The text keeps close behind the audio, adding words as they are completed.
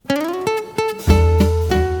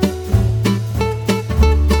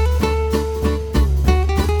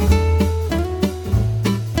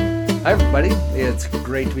It's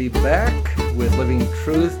great to be back with Living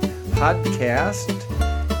Truth podcast.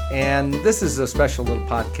 And this is a special little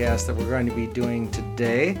podcast that we're going to be doing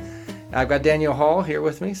today. I've got Daniel Hall here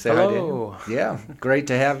with me. Say Hello. hi, Daniel. Yeah, great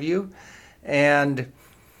to have you. And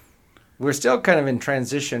we're still kind of in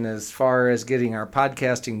transition as far as getting our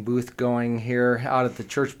podcasting booth going here out at the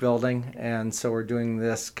church building. And so we're doing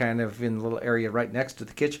this kind of in a little area right next to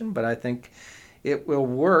the kitchen, but I think it will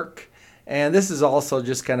work. And this is also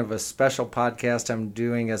just kind of a special podcast I'm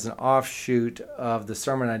doing as an offshoot of the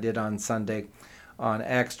sermon I did on Sunday on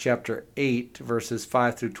Acts chapter 8, verses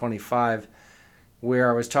 5 through 25, where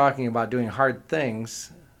I was talking about doing hard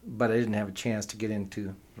things, but I didn't have a chance to get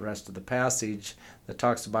into the rest of the passage that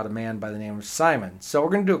talks about a man by the name of Simon. So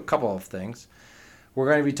we're going to do a couple of things. We're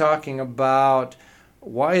going to be talking about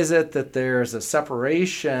why is it that there's a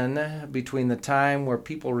separation between the time where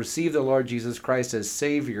people receive the Lord Jesus Christ as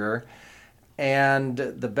Savior and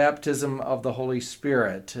the baptism of the Holy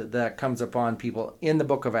Spirit that comes upon people in the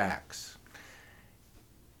book of Acts.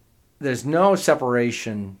 There's no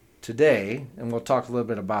separation today, and we'll talk a little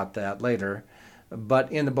bit about that later,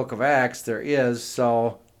 but in the book of Acts there is,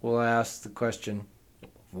 so we'll ask the question,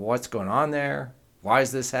 what's going on there? Why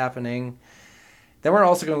is this happening? Then we're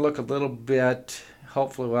also going to look a little bit,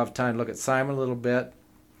 hopefully we'll have time to look at Simon a little bit,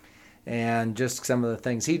 and just some of the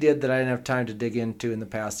things he did that I didn't have time to dig into in the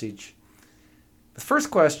passage. The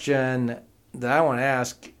first question that I want to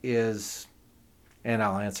ask is, and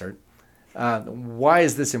I'll answer it, why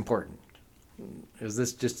is this important? Is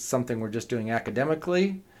this just something we're just doing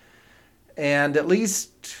academically? And at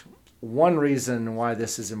least one reason why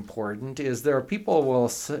this is important is there are people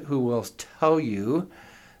who will tell you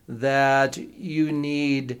that you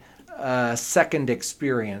need a second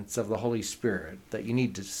experience of the Holy Spirit, that you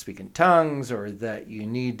need to speak in tongues, or that you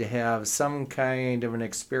need to have some kind of an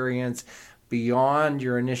experience beyond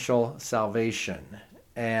your initial salvation.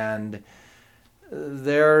 And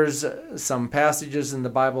there's some passages in the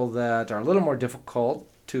Bible that are a little more difficult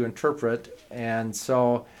to interpret, and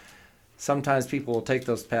so sometimes people will take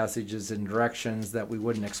those passages in directions that we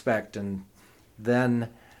wouldn't expect, and then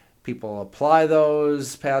people apply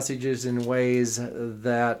those passages in ways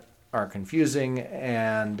that are confusing,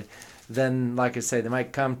 and then, like I say, they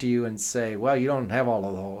might come to you and say, well, you don't have all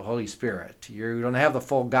of the Holy Spirit. You don't have the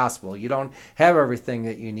full gospel. You don't have everything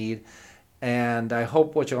that you need. And I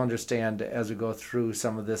hope what you'll understand as we go through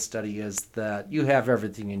some of this study is that you have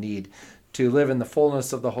everything you need to live in the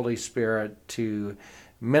fullness of the Holy Spirit, to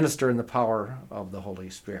minister in the power of the Holy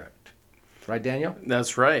Spirit. Right, Daniel?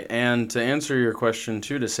 That's right. And to answer your question,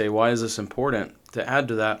 too, to say, why is this important? To add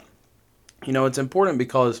to that, it's important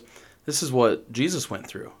because this is what Jesus went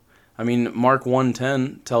through. I mean, Mark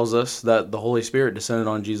 1:10 tells us that the Holy Spirit descended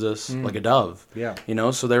on Jesus like a dove. Yeah.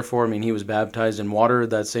 So therefore, he was baptized in water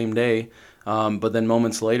that same day, but then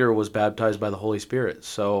moments later was baptized by the Holy Spirit.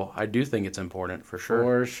 So I do think it's important, for sure.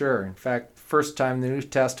 For sure. In fact, first time in the New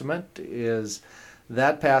Testament is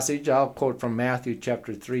that passage. I'll quote from Matthew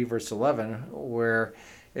chapter 3, verse 11, where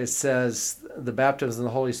it says the baptism of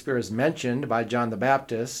the Holy Spirit is mentioned by John the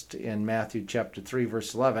Baptist in Matthew chapter 3,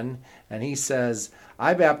 verse 11. And he says,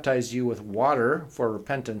 I baptize you with water for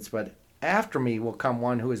repentance, but after me will come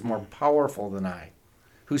one who is more powerful than I,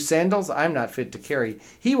 whose sandals I'm not fit to carry.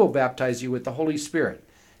 He will baptize you with the Holy Spirit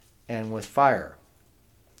and with fire.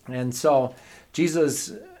 And so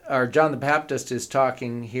John the Baptist is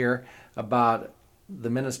talking here about the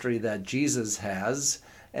ministry that Jesus has.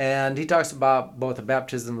 And he talks about both a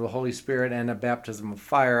baptism of the Holy Spirit and a baptism of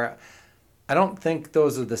fire. I don't think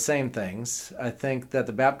those are the same things. I think that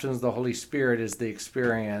the baptism of the Holy Spirit is the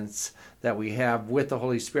experience that we have with the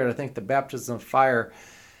Holy Spirit. I think the baptism of fire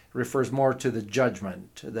refers more to the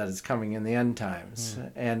judgment that is coming in the end times.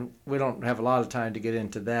 And we don't have a lot of time to get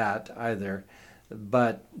into that either.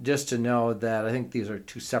 But just to know that I think these are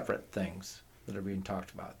two separate things that are being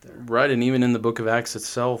talked about there. Right, and even in the book of Acts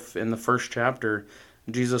itself, in the first chapter,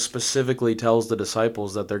 Jesus specifically tells the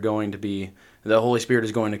disciples that the Holy Spirit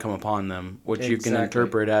is going to come upon them, which you can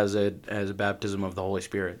interpret as a baptism of the Holy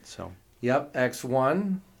Spirit. So. Yep, Acts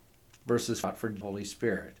 1, verses 5 for the Holy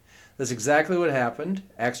Spirit. That's exactly what happened.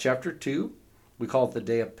 Acts chapter 2, we call it the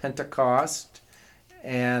day of Pentecost,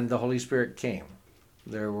 and the Holy Spirit came.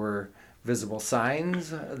 There were visible signs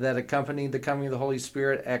that accompanied the coming of the Holy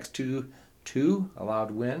Spirit. Acts 2, a loud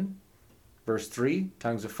wind. Verse 3,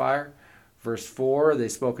 tongues of fire. Verse 4, they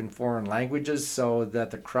spoke in foreign languages so that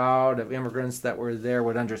the crowd of immigrants that were there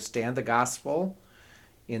would understand the gospel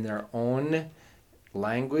in their own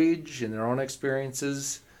language, in their own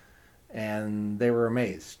experiences, and they were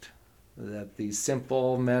amazed that these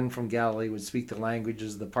simple men from Galilee would speak the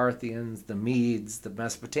languages of the Parthians, the Medes, the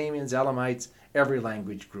Mesopotamians, Elamites, every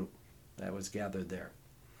language group that was gathered there.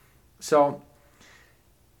 So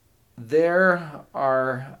there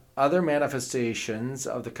are other manifestations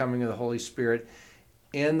of the coming of the Holy Spirit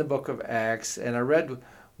in the book of Acts, and I read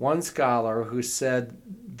one scholar who said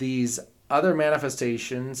these other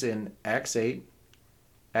manifestations in Acts 8,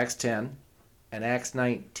 Acts 10, and Acts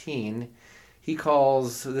 19, he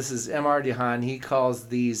calls, this is M.R. DeHaan, he calls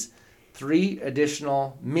these 3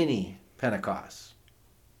 additional mini Pentecosts.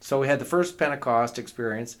 So we had the first Pentecost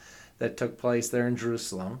experience that took place there in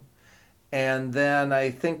Jerusalem. And then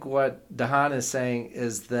I think what DeHaan is saying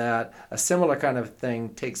is that a similar kind of thing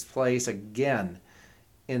takes place again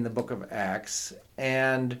in the book of Acts.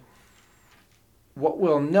 And what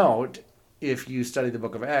we'll note if you study the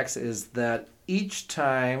book of Acts is that each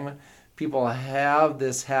time people have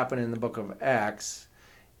this happen in the book of Acts,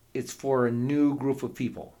 it's for a new group of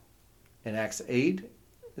people. In Acts 8,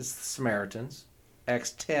 it's the Samaritans.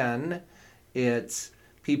 Acts 10, it's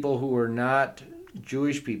people who were not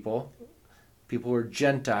Jewish people who were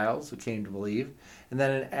Gentiles who came to believe. And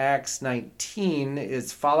then in Acts 19,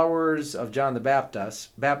 it's followers of John the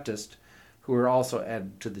Baptist who were also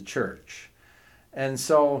added to the church. And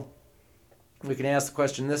so we can ask the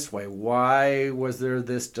question this way: why was there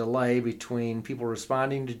this delay between people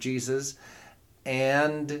responding to Jesus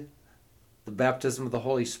and the baptism of the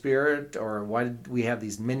Holy Spirit? Or why did we have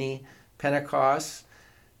these mini Pentecosts?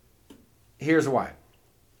 Here's why.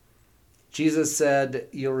 Jesus said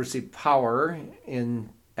you'll receive power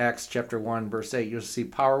in Acts chapter 1, verse 8. You'll receive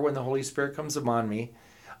power when the Holy Spirit comes upon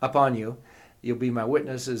you. You'll be my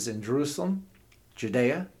witnesses in Jerusalem,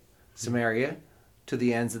 Judea, Samaria, to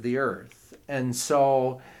the ends of the earth. And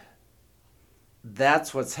so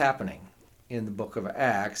that's what's happening in the book of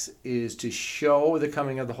Acts, is to show the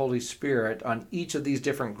coming of the Holy Spirit on each of these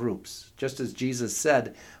different groups. Just as Jesus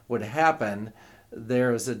said would happen,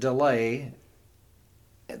 there's a delay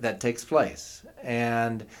that takes place.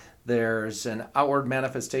 And there's an outward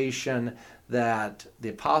manifestation that the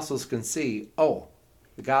apostles can see, oh,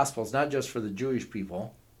 the gospel is not just for the Jewish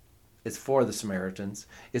people, it's for the Samaritans,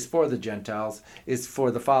 it's for the Gentiles, it's for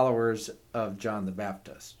the followers of John the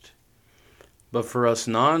Baptist. But for us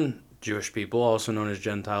non-Jewish people, also known as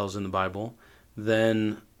Gentiles in the Bible,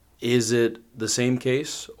 then is it the same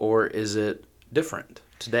case or is it different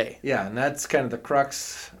today? Yeah, and that's kind of the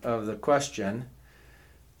crux of the question.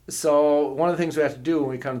 So one of the things we have to do when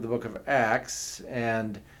we come to the book of Acts,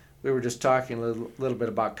 and we were just talking a little bit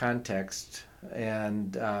about context,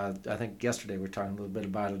 and I think yesterday we were talking a little bit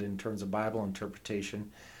about it in terms of Bible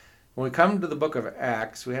interpretation. When we come to the book of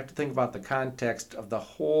Acts, we have to think about the context of the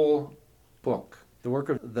whole book. The work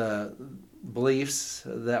of the beliefs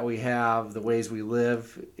that we have, the ways we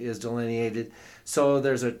live is delineated. So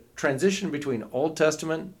there's a transition between Old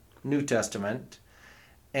Testament, New Testament,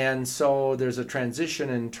 and so there's a transition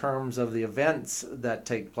in terms of the events that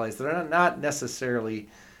take place that are not necessarily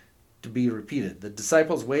to be repeated. The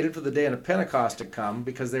disciples waited for the day of Pentecost to come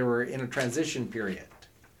because they were in a transition period.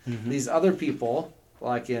 Mm-hmm. These other people,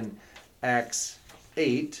 like in Acts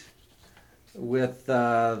 8 with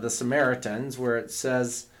the Samaritans, where it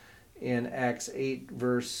says in Acts 8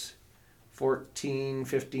 verse 14,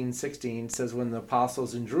 15, 16, says, when the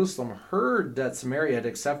apostles in Jerusalem heard that Samaria had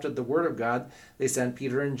accepted the word of God, they sent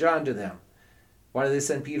Peter and John to them. Why did they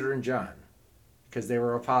send Peter and John? Because they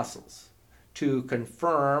were apostles. To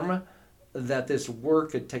confirm that this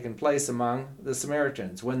work had taken place among the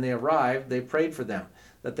Samaritans. When they arrived, they prayed for them,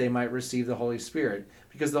 that they might receive the Holy Spirit,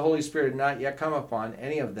 because the Holy Spirit had not yet come upon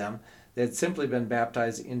any of them. They had simply been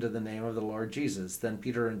baptized into the name of the Lord Jesus. Then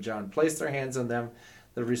Peter and John placed their hands on them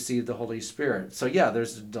that received the Holy Spirit. So yeah,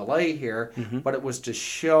 there's a delay here, mm-hmm. but it was to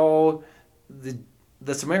show the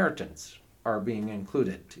Samaritans are being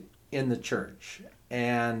included in the church.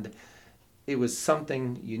 And it was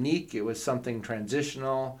something unique. It was something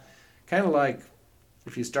transitional. Kind of like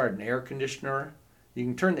if you start an air conditioner, you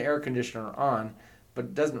can turn the air conditioner on, but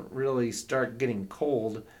it doesn't really start getting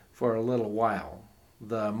cold for a little while.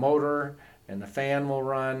 The motor and the fan will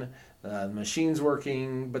run, the machine's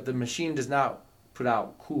working, but the machine does not put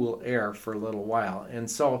out cool air for a little while. And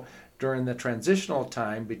so during the transitional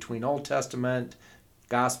time between Old Testament,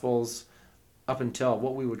 Gospels, up until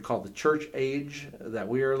what we would call the church age that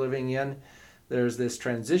we are living in, there's this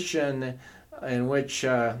transition in which,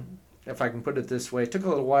 if I can put it this way, it took a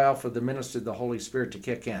little while for the ministry of the Holy Spirit to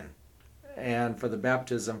kick in and for the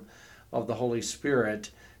baptism of the Holy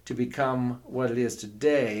Spirit to become what it is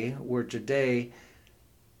today, where today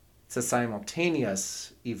it's a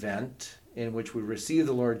simultaneous event in which we receive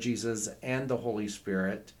the Lord Jesus and the Holy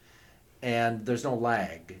Spirit, and there's no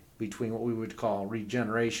lag between what we would call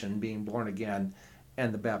regeneration, being born again,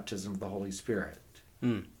 and the baptism of the Holy Spirit.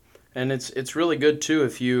 And it's really good too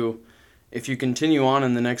if you continue on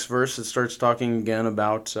in the next verse. It starts talking again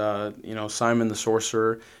about Simon the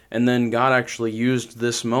sorcerer, and then God actually used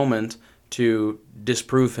this moment to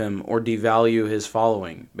disprove him or devalue his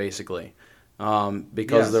following, basically,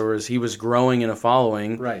 because Yes. he was growing in a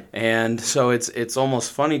following, Right. and so it's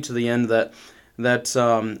almost funny to the end that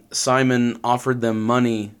Simon offered them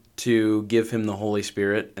money to give him the Holy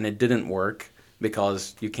Spirit, and it didn't work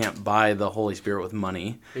because you can't buy the Holy Spirit with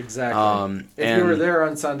money. Exactly. If you were there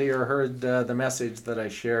on Sunday or heard the message that I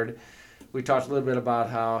shared, we talked a little bit about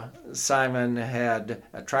how Simon had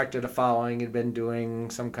attracted a following, had been doing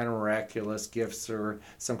some kind of miraculous gifts or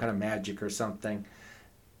some kind of magic or something,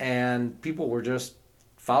 and people were just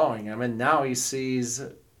following him. And now he sees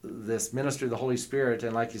this ministry of the Holy Spirit,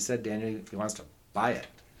 and like you said, Daniel, he wants to buy it.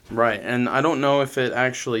 Right, and I don't know if it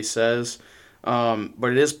actually says,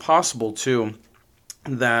 but it is possible too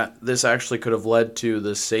that this actually could have led to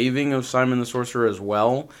the saving of Simon the sorcerer as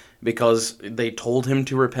well, because they told him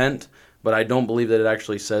to repent, but I don't believe that it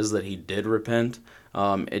actually says that he did repent.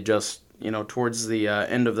 It just, towards the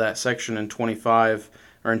end of that section in 25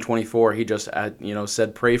 or in 24, he just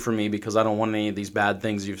said, "Pray for me because I don't want any of these bad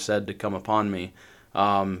things you've said to come upon me."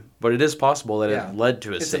 But it is possible that Yeah. it led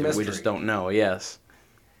to his It's a saving. We mystery. just don't know. Yes.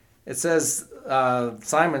 It says,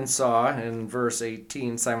 Simon saw, in verse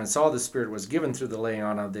 18, Simon saw the Spirit was given through the laying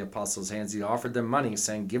on of the apostles' hands. He offered them money,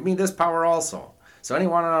 saying, "Give me this power also. So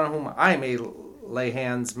anyone on whom I may lay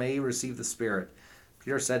hands may receive the Spirit."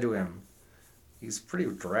 Peter said to him, he's pretty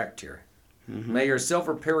direct here, "May your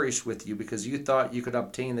silver perish with you, because you thought you could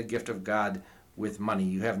obtain the gift of God with money.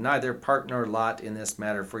 You have neither part nor lot in this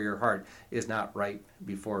matter, for your heart is not right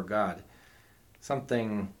before God."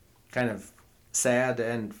 Something kind of sad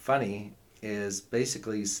and funny is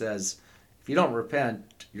basically he says, if you don't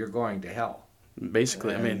repent, you're going to hell.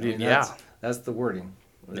 Basically, Yeah. That's the wording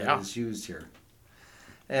that is used here.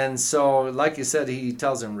 And so, like you said, he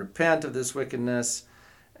tells him, repent of this wickedness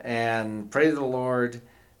and pray to the Lord,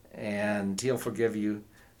 and he'll forgive you.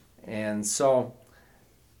 And so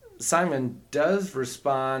Simon does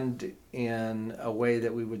respond in a way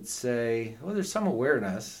that we would say, well, there's some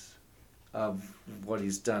awareness of what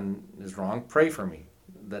he's done is wrong. Pray for me,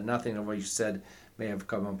 that nothing of what you said may have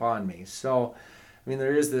come upon me. So,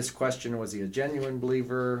 there is this question, was he a genuine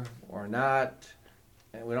believer or not?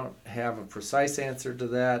 And we don't have a precise answer to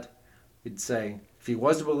that. We'd say, if he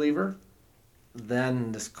was a believer,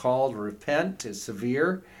 then this call to repent is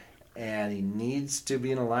severe, and he needs to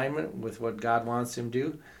be in alignment with what God wants him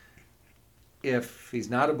to do. If he's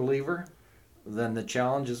not a believer, then the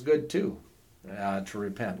challenge is good too, to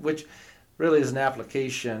repent, which really is an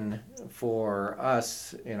application for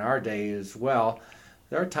us in our day as well.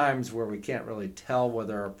 There are times where we can't really tell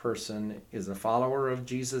whether a person is a follower of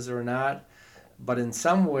Jesus or not, but in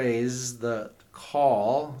some ways the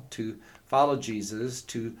call to follow Jesus,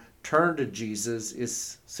 to turn to Jesus,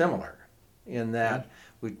 is similar in that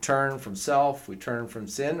we turn from self, we turn from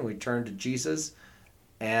sin, we turn to Jesus,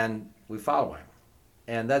 and we follow him.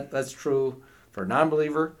 And that's true for a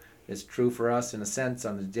non-believer. It's true for us in a sense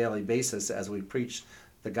on a daily basis as we preach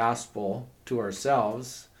the gospel to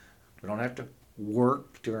ourselves. We don't have to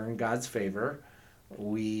work to earn God's favor.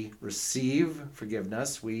 We receive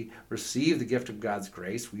forgiveness. We receive the gift of God's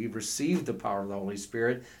grace. We receive the power of the Holy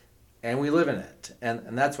Spirit, and we live in it.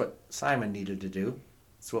 And that's what Simon needed to do.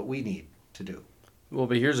 It's what we need to do. Well,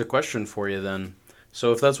 but here's a question for you then.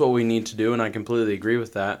 So if that's what we need to do, and I completely agree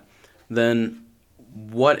with that, then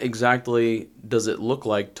what exactly does it look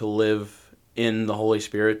like to live in the Holy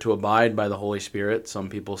Spirit, to abide by the Holy Spirit, some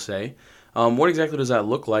people say? What exactly does that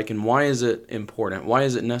look like, and why is it important? Why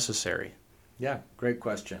is it necessary? Yeah, great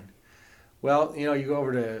question. Well, you go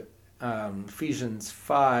over to Ephesians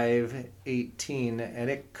 5:18, and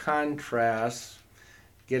it contrasts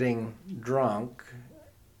getting drunk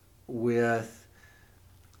with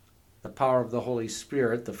the power of the Holy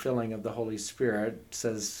Spirit, the filling of the Holy Spirit. It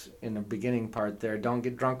says in the beginning part there, don't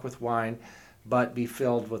get drunk with wine, but be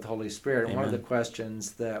filled with the Holy Spirit. And one of the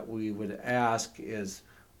questions that we would ask is,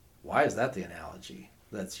 why is that the analogy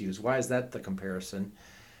that's used? Why is that the comparison?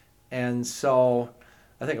 And so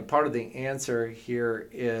I think a part of the answer here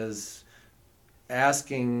is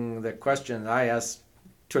asking the question that I asked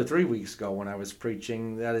 2 or 3 weeks ago when I was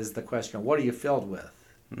preaching. That is the question, what are you filled with?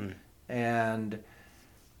 And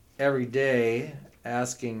every day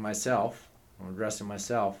asking myself, I'm addressing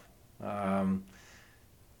myself, what am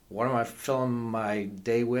I filling my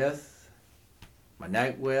day with, my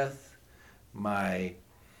night with, my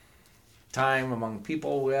time among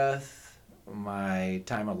people with, my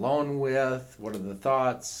time alone with? What are the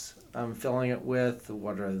thoughts I'm filling it with?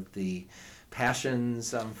 What are the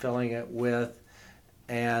passions I'm filling it with?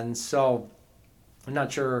 And so I'm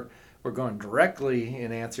not sure we're going directly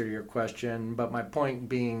in answer to your question, but my point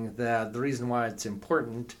being that the reason why it's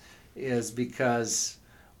important is because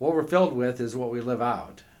what we're filled with is what we live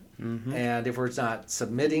out. Mm-hmm. And if we're not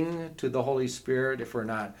submitting to the Holy Spirit, if we're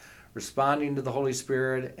not responding to the Holy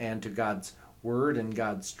Spirit and to God's Word and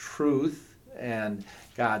God's truth and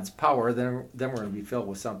God's power, then we're going to be filled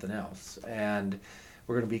with something else. And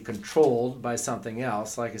we're going to be controlled by something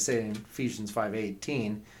else. Like I say in Ephesians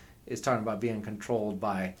 5:18, it's talking about being controlled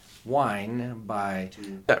by wine, by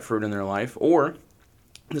that fruit in their life. Or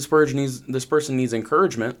this person needs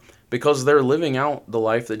encouragement because they're living out the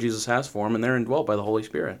life that Jesus has for them, and they're indwelt by the Holy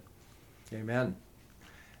Spirit. Amen.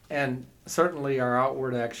 And certainly our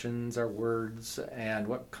outward actions, our words, and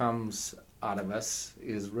what comes out of us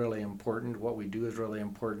is really important. What we do is really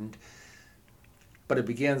important. But it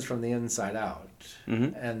begins from the inside out.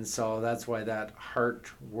 Mm-hmm. And so that's why that heart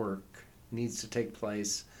work needs to take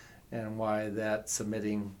place, and why that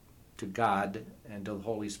submitting to God and to the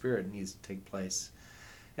Holy Spirit needs to take place.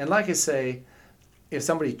 And like I say, if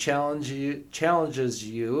somebody challenges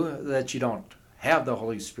you that you don't have the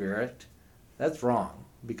Holy Spirit, that's wrong.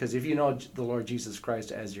 Because if you know the Lord Jesus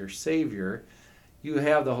Christ as your Savior, you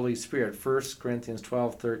have the Holy Spirit. 1 Corinthians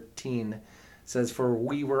 12:13 says, "For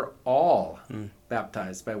we were all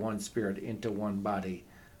baptized by one Spirit into one body,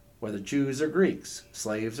 whether Jews or Greeks,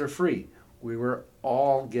 slaves or free. We were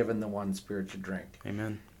all given the one Spirit to drink."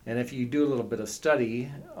 Amen. And if you do a little bit of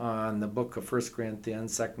study on the book of 1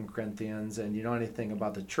 Corinthians, 2 Corinthians, and you know anything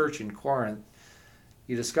about the church in Corinth,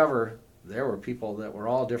 you discover there were people that were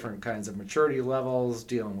all different kinds of maturity levels,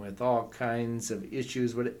 dealing with all kinds of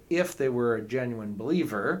issues. But if they were a genuine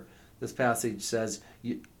believer, this passage says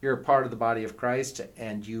you're a part of the body of Christ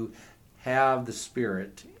and you have the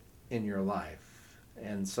Spirit in your life.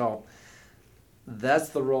 And so that's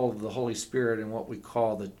the role of the Holy Spirit in what we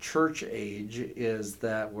call the church age, is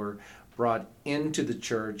that we're brought into the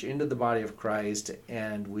church, into the body of Christ,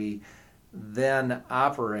 and we then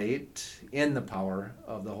operate in the power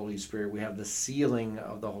of the Holy Spirit. We have the sealing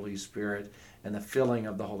of the Holy Spirit and the filling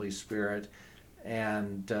of the Holy Spirit.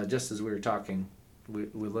 And just as we were talking, we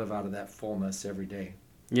live out of that fullness every day.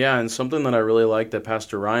 Yeah, and something that I really like that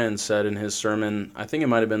Pastor Ryan said in his sermon, I think it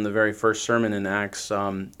might have been the very first sermon in Acts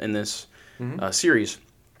in this series.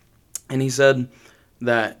 And he said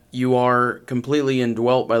that you are completely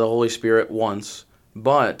indwelt by the Holy Spirit once,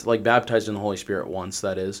 but, like baptized in the Holy Spirit once,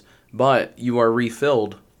 that is, but you are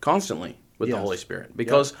refilled constantly with the Holy Spirit.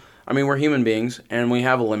 Because, I mean, we're human beings and we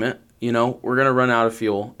have a limit. You know, we're going to run out of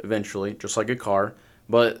fuel eventually, just like a car.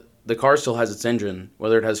 But the car still has its engine,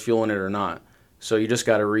 whether it has fuel in it or not. So you just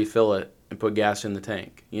got to refill it and put gas in the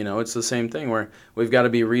tank. You know, it's the same thing where we've got to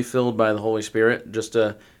be refilled by the Holy Spirit just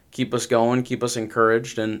to keep us going, keep us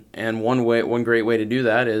encouraged. And one great way to do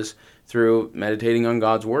that is through meditating on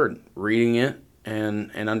God's Word, reading it and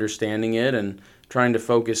understanding it, and trying to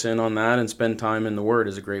focus in on that and spend time in the Word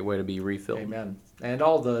is a great way to be refilled. Amen. And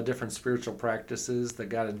all the different spiritual practices that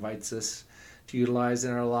God invites us to utilize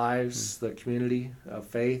in our lives, the community of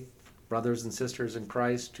faith, brothers and sisters in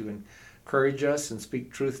Christ, to encourage us and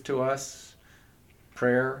speak truth to us,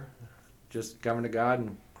 prayer, just coming to God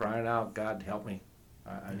and crying out, "God, help me.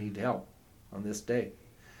 I need help on this day."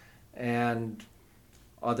 And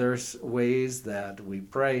other ways that we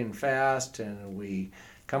pray and fast, and we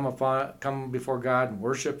come before God and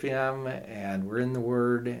worship Him, and we're in the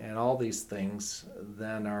Word, and all these things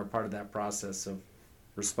then are part of that process of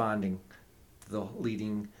responding to the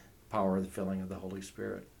leading power, the filling of the Holy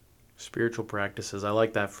Spirit. Spiritual practices. I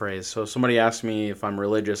like that phrase. So if somebody asks me if I'm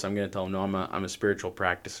religious, I'm going to tell them, no, I'm a spiritual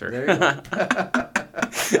practicer. There you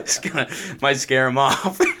go. Might scare them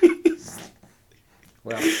off.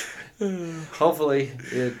 Well, hopefully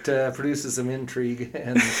it produces some intrigue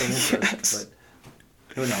and some interest,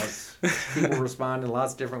 but who knows? People respond in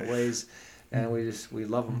lots of different ways, and we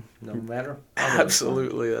love them no matter how they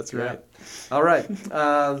Absolutely, that's right. Yeah. All right.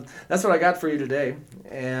 That's what I got for you today.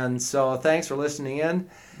 And so thanks for listening in,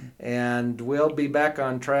 and we'll be back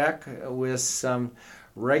on track with some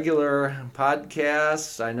regular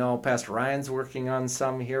podcasts. I know Pastor Ryan's working on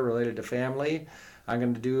some here related to family. I'm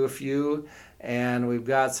going to do a few, and we've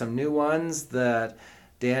got some new ones that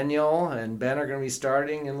Daniel and Ben are going to be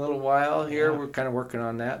starting in a little while here. Yeah. We're kind of working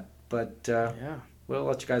on that, but we'll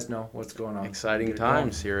let you guys know what's going on. Exciting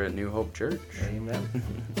times here at New Hope Church. Amen.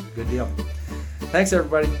 Good deal. Thanks,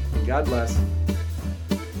 everybody. God bless.